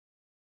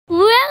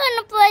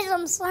gonna play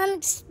some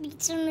Sonic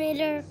Speed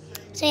Simulator.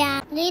 So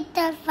yeah,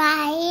 Little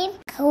Faheem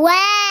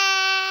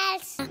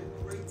Quest.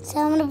 So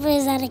I'm gonna play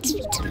Sonic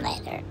Speed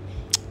Simulator.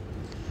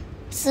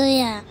 So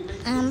yeah,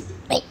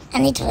 wait, I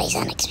need to play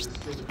Sonic Speed.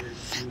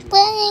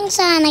 Playing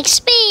Sonic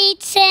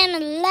Speed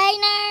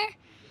Simulator.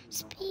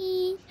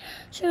 Speed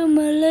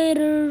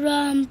Simulator.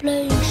 I'm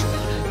playing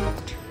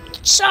Sonic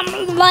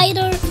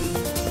Simulator.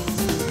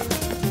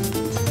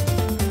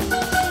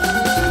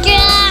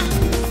 Yeah,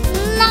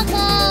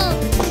 knuckle.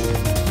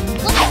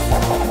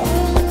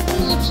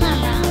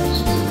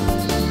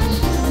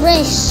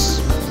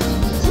 Race.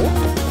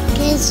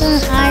 Okay, it's so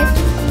hard.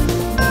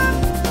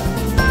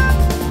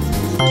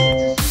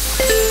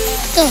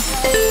 Go.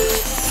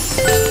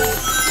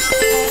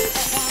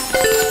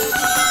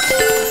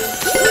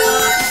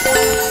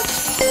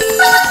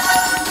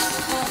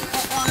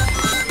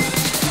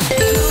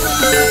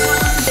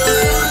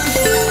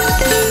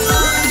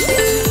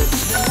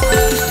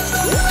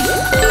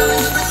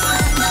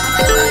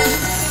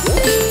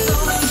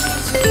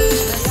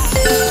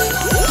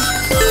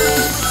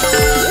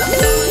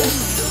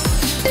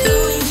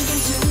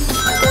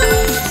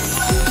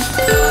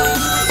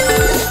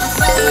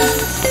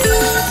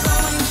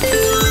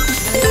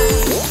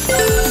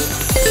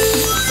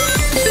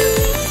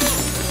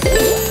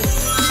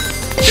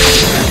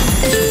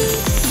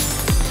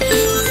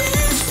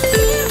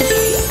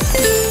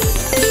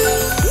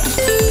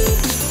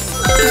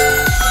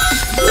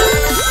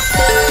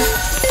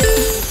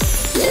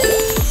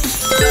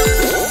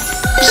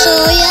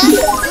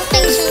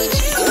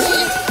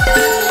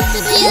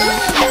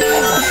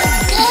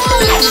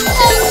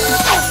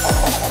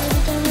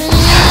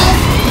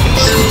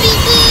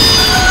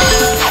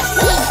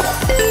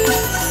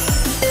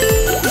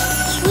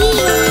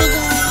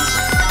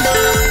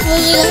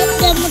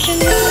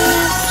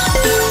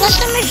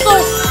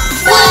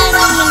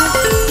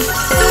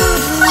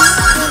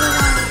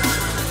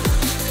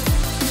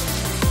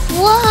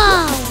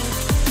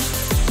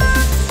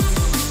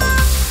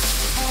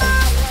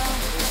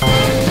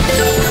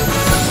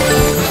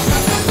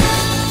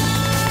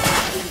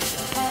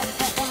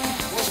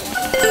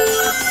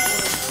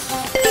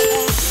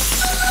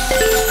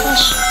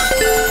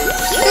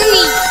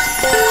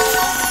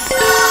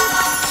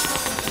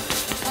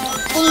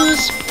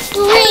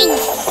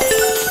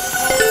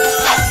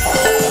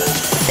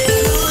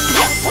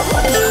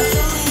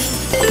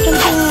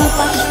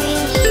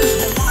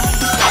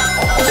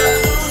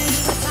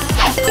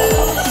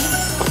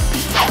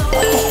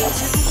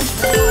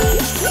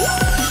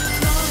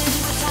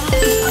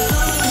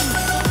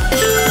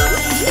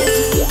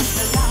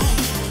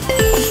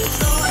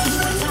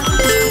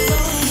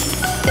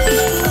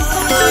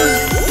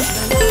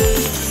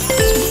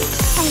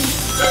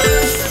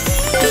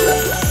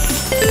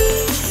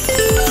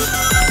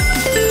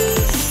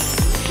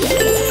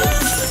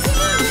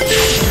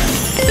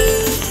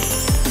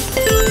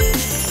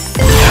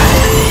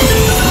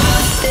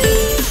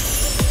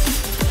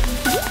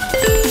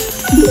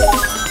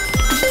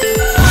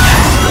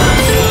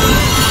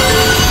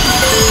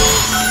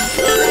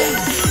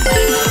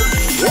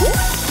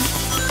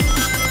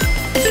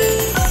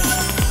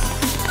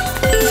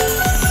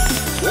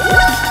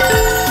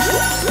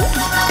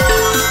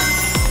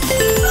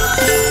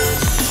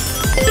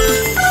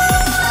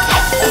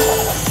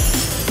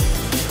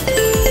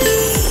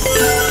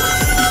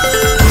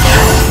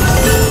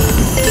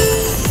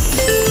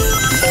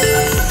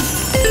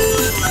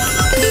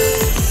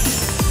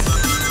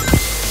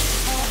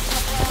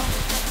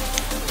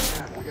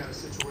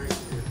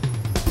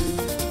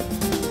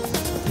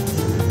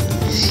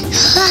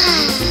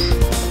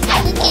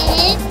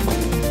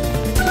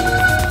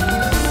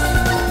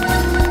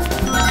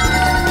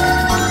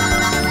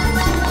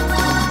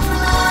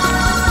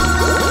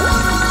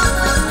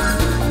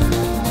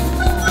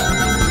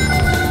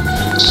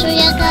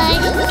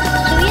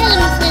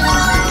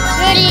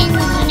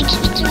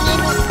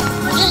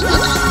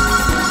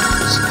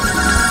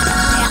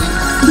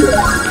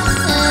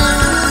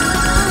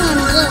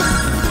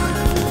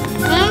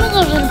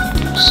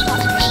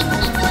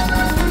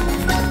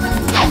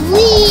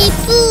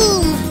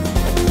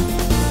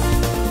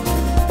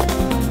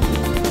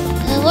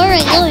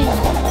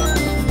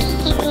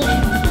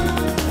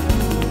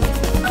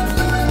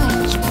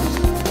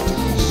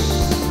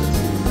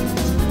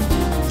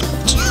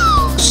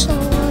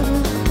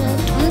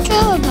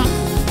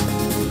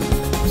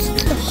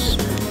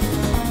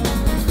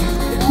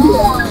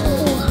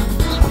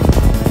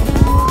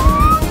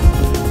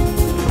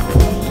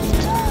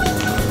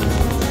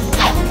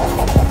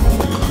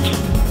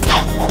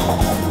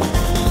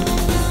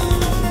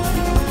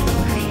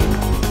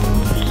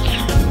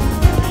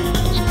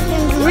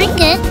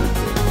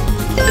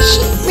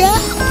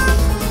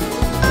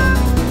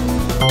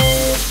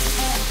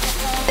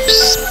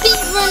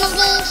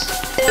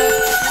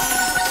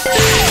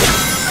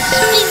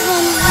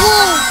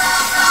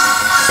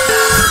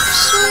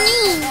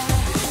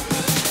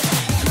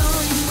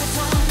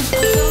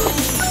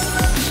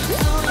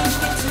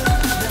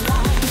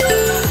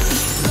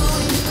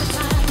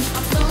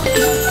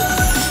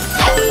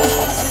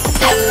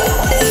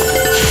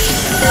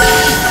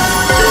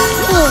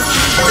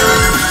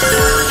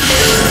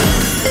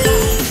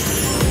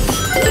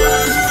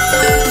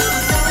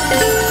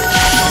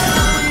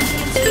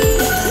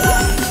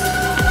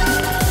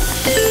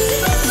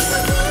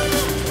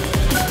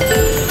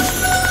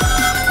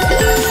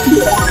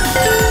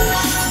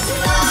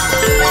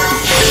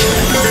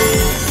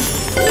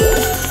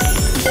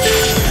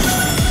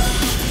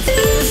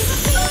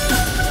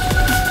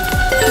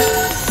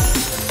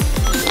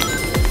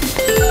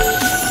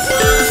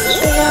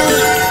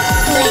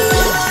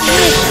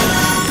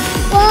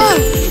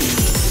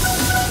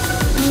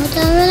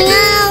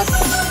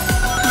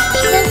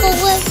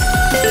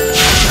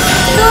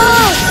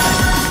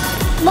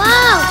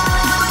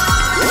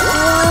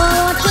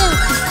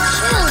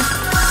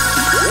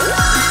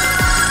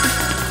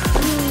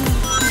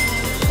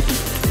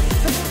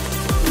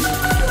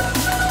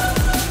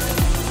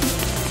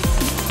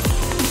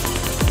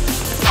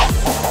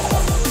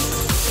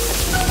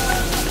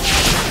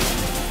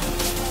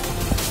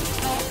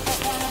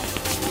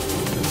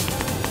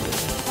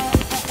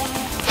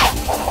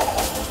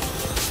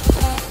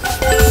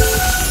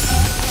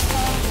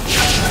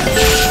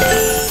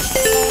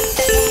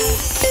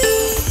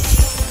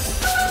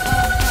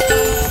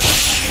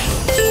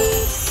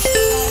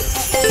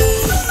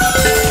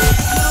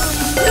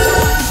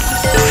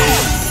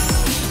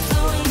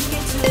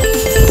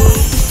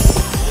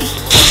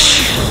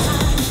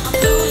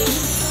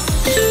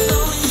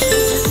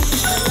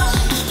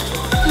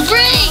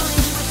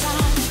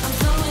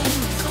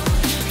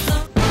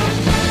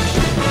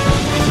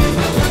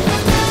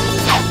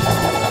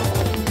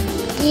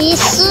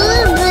 Isso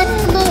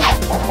mesmo.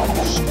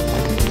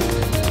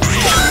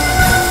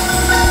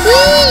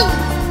 Ui!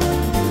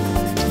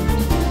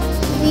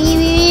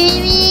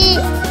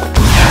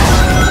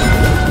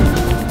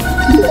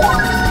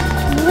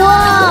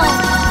 Uau!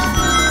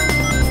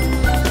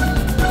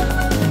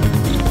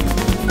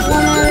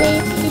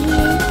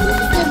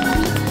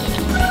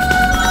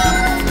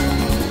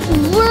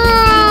 Uau!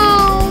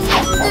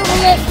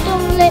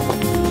 Tule.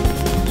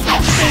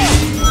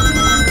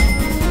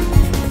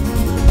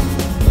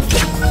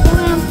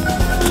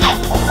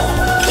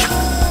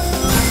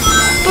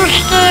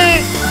 Buster!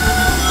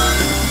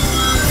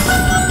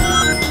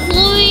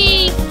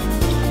 Ui!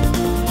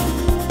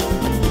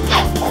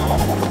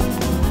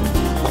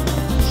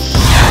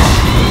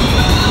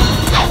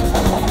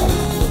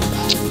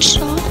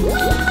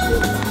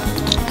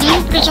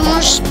 Get some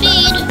more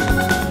speed.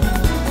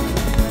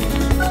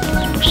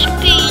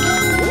 Speed.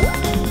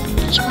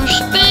 Get some more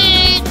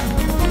speed.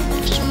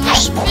 Get some more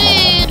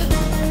speed.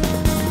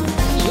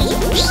 Get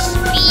some more speed.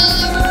 Speed.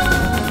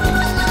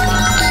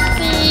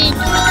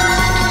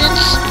 Get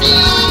speed.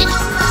 Get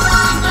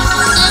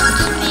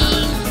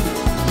speed.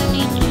 I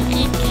need to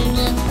get to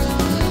the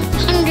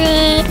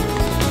 100.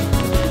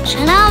 So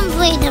now I'm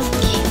playing this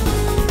game.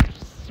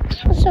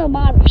 So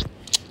boring.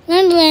 Let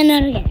me play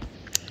another game.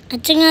 I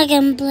think I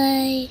can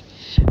play.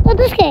 Oh,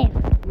 this game.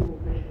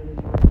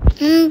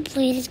 I'm gonna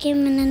play this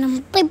game and then I'm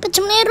gonna play Pet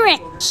Simulator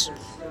X.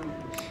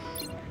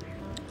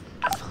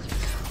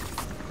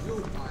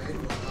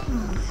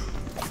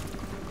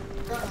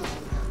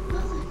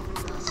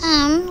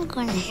 I'm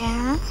gonna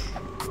have.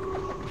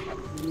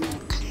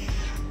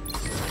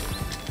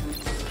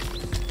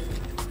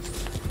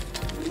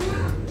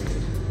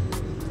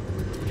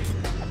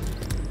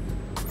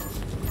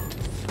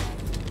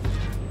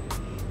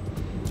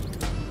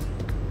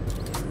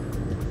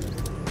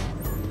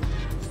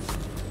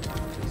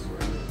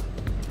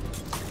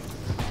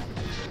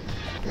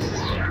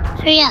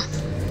 So yeah,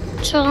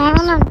 so what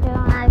I'm gonna do,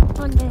 I'm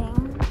doing, yeah.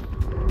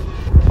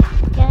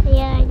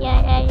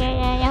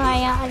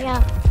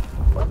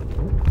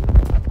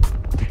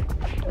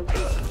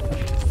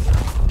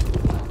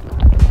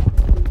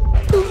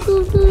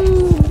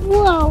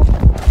 Whoa.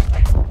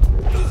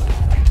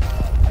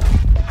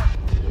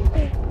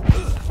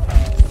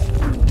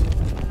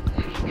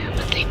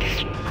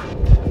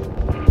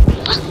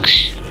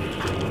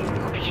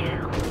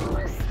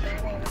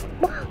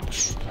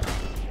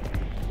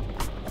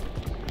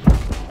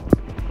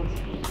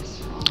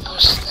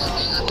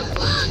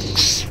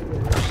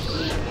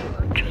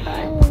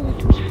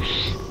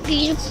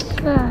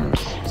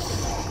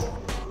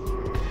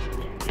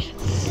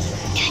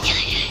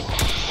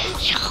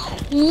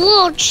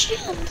 Whoa,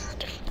 chill.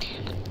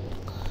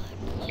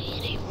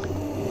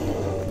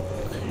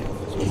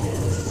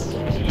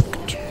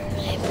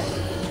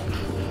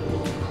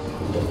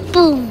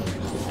 Boom.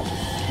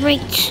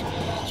 Right.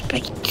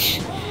 Right.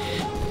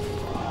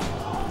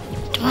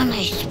 One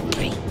ice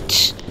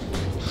right.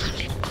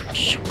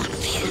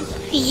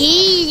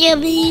 Yeah,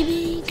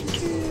 baby.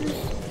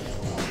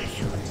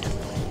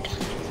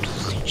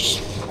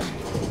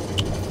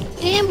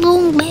 And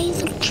boom, baby.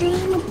 The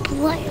dream of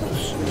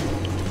players.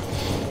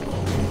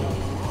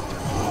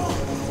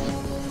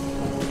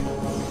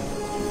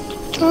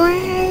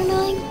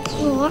 Turning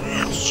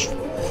glass.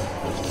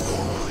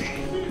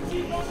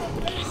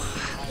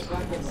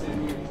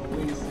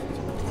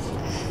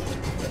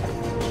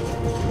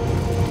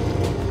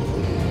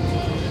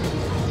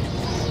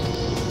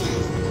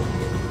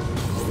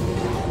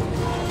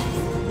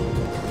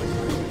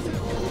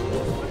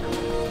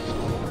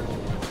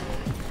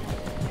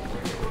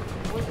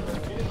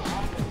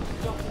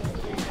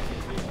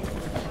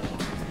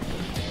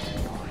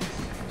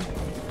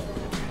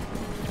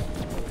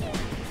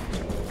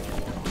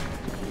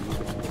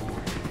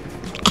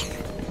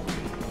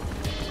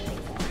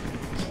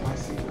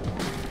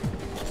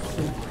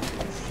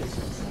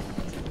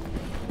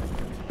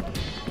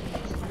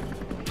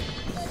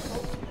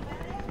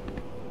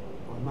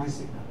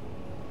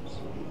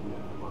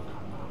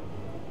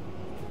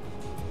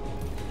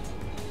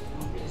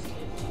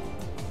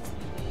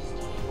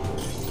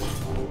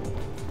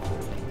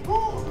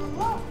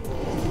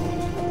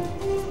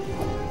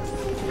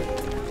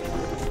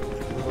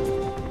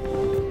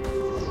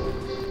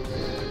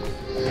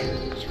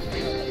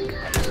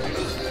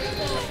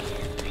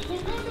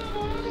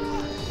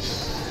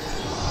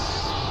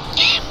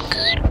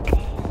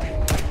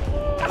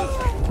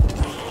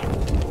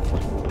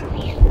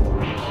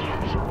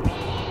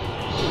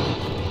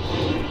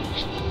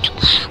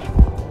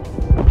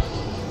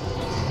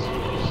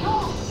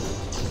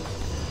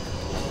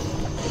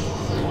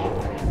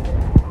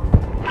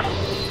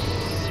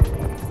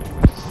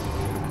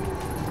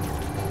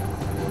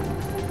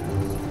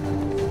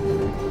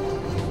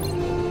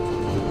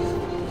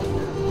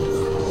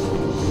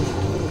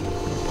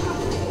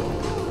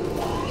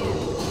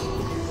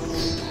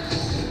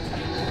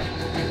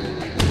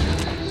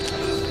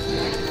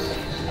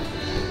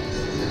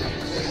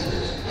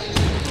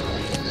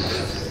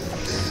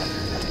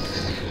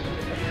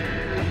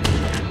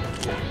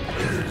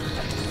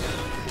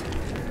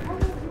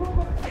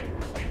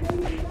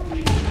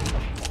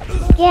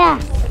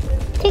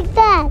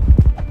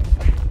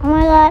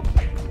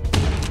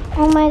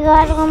 my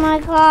god, oh my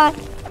god.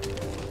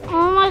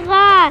 Oh my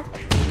god.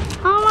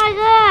 Oh my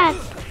god.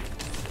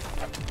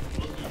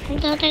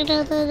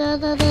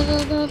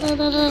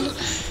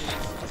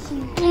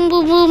 Boom,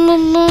 boom, boom,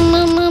 boom, boom,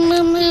 boom, boom,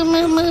 boom, boom,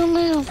 boom, boom,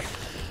 boom.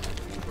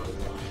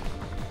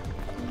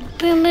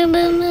 Boom, boom,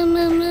 boom, boom,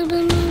 boom, boom,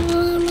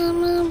 boom, boom,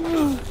 boom,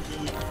 boom.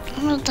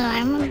 I'm gonna die,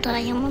 I'm gonna die,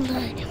 I'm gonna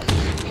die.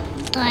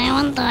 I'm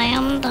gonna die,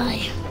 I'm gonna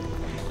die.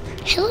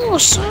 Hello,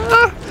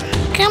 sir.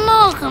 Come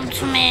welcome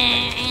to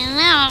me. And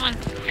now I'm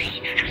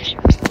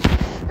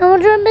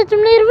gonna jump into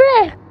the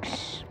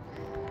Rex.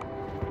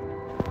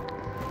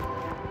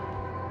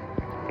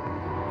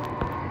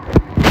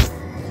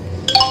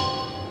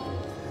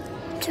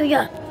 So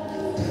yeah.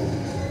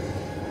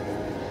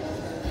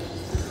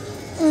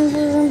 I'm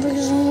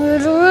putting some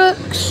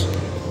Rex.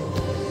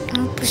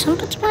 I'm putting some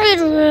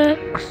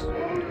Rex.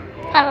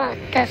 I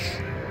like this.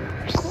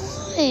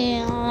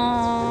 Yeah.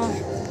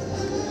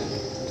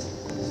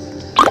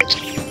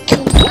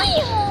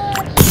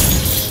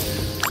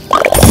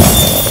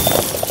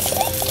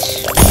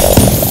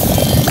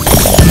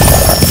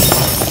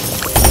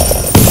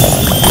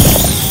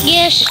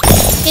 Yes,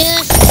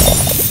 yes,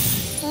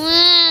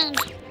 land.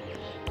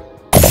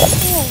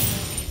 Oh.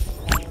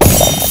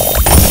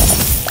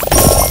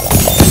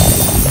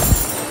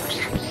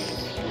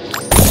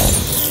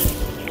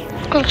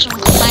 Got some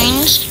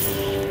coins.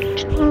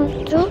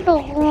 Do the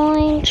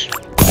coins.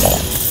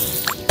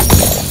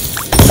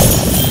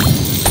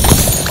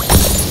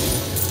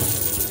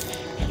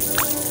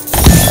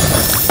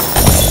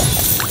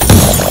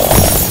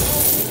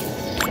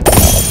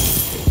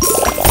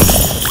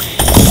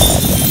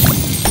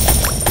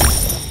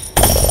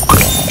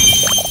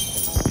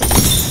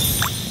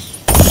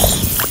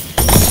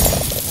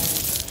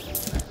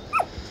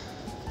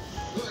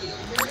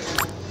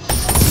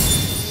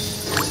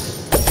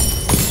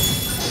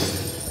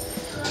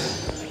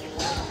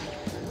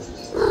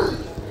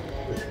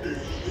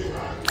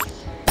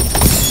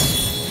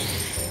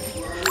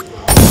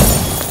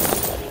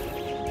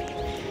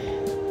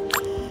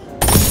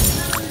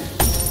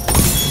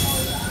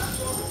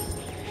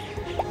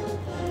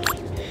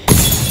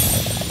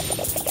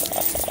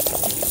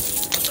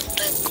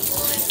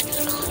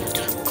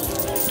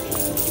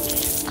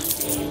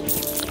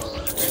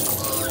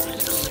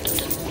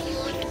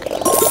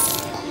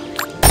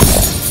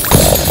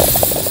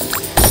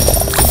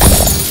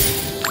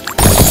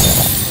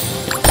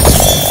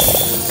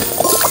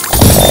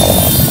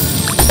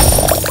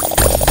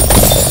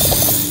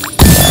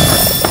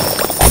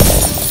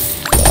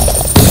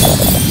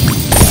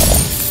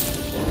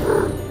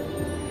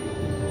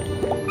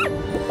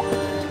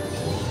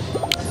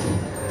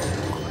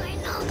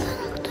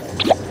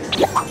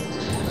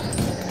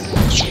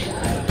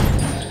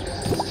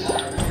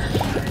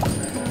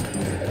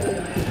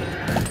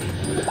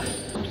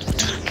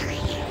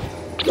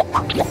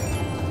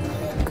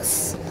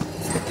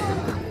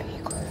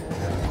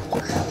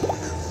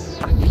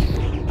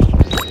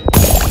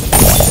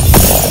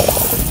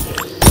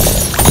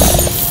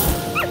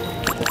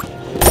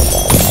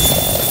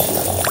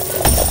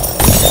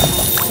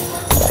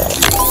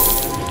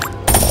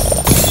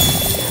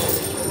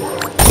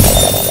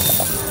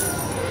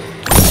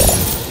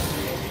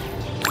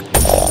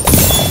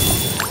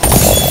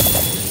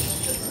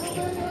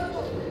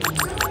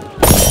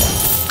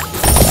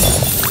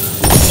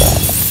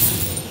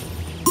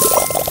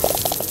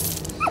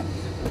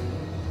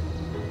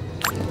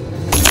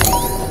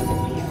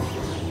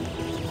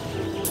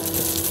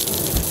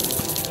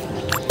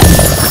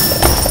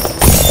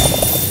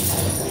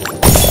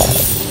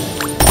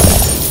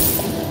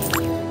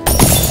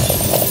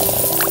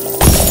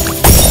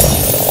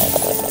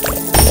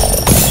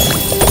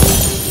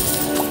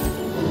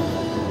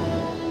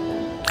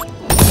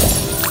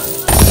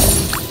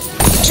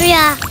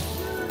 Yeah.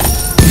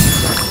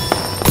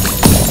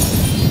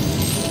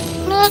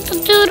 Not the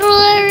doodle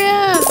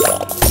area.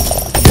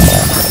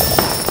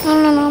 No,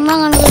 I'm not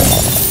gonna do it.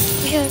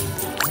 Here.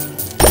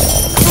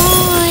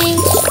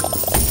 Coins.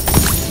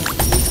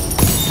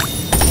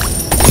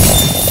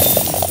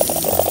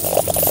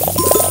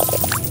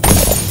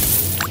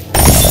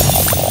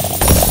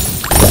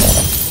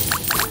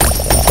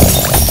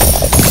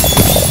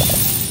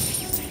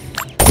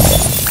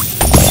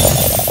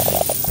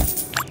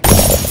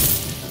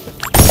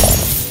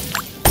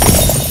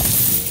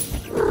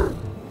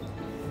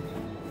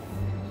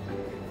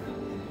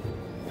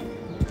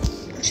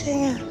 So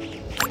yeah.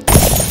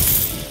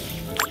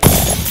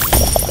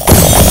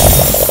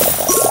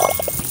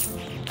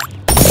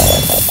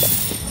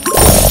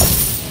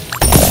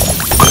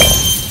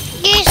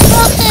 Yes,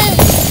 look it.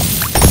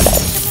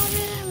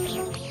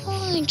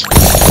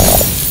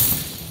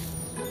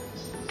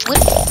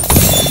 What?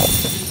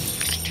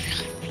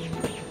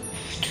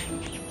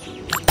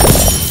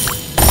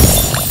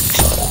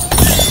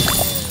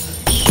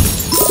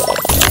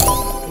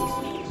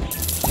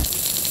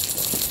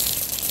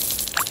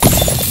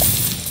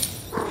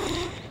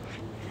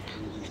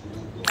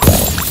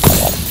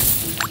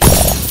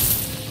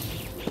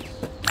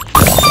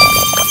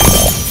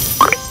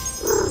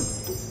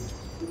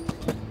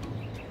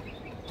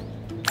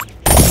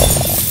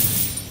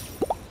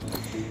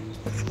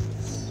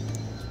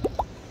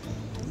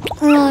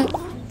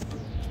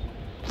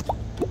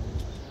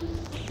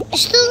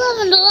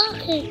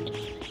 Bye.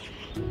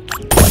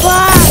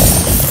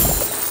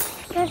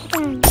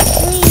 Justin,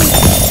 please.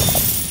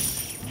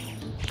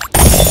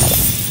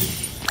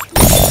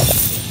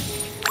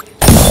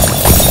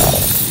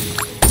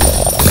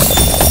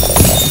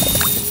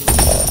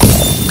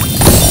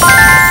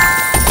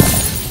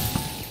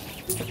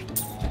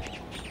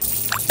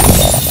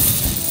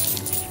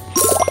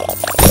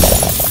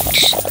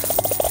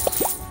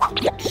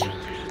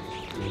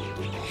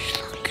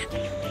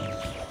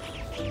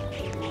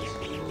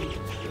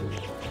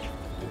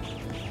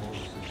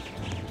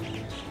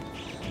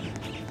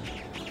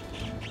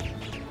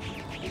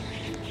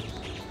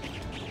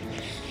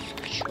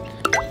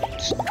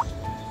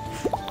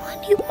 What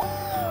do you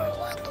want?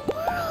 What in the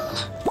world?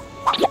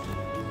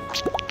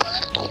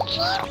 Collect a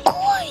lot of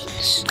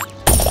coins.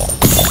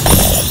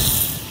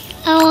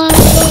 I want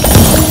to go to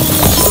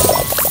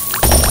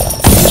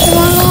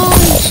Roblox.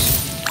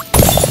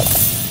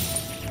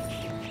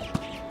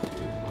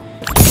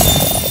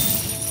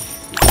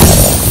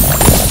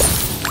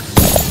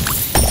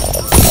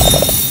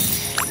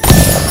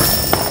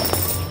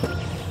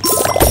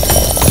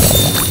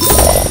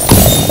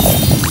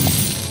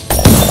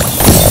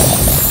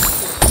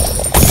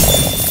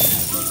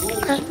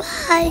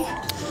 Bye.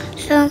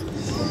 So, I'm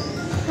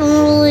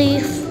gonna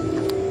leave.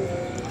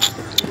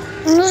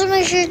 And just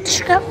make sure to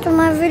subscribe to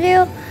my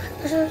video.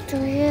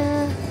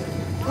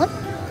 What?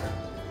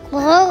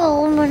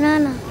 Well,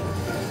 banana.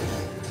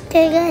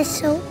 Okay, guys,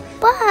 so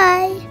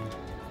bye.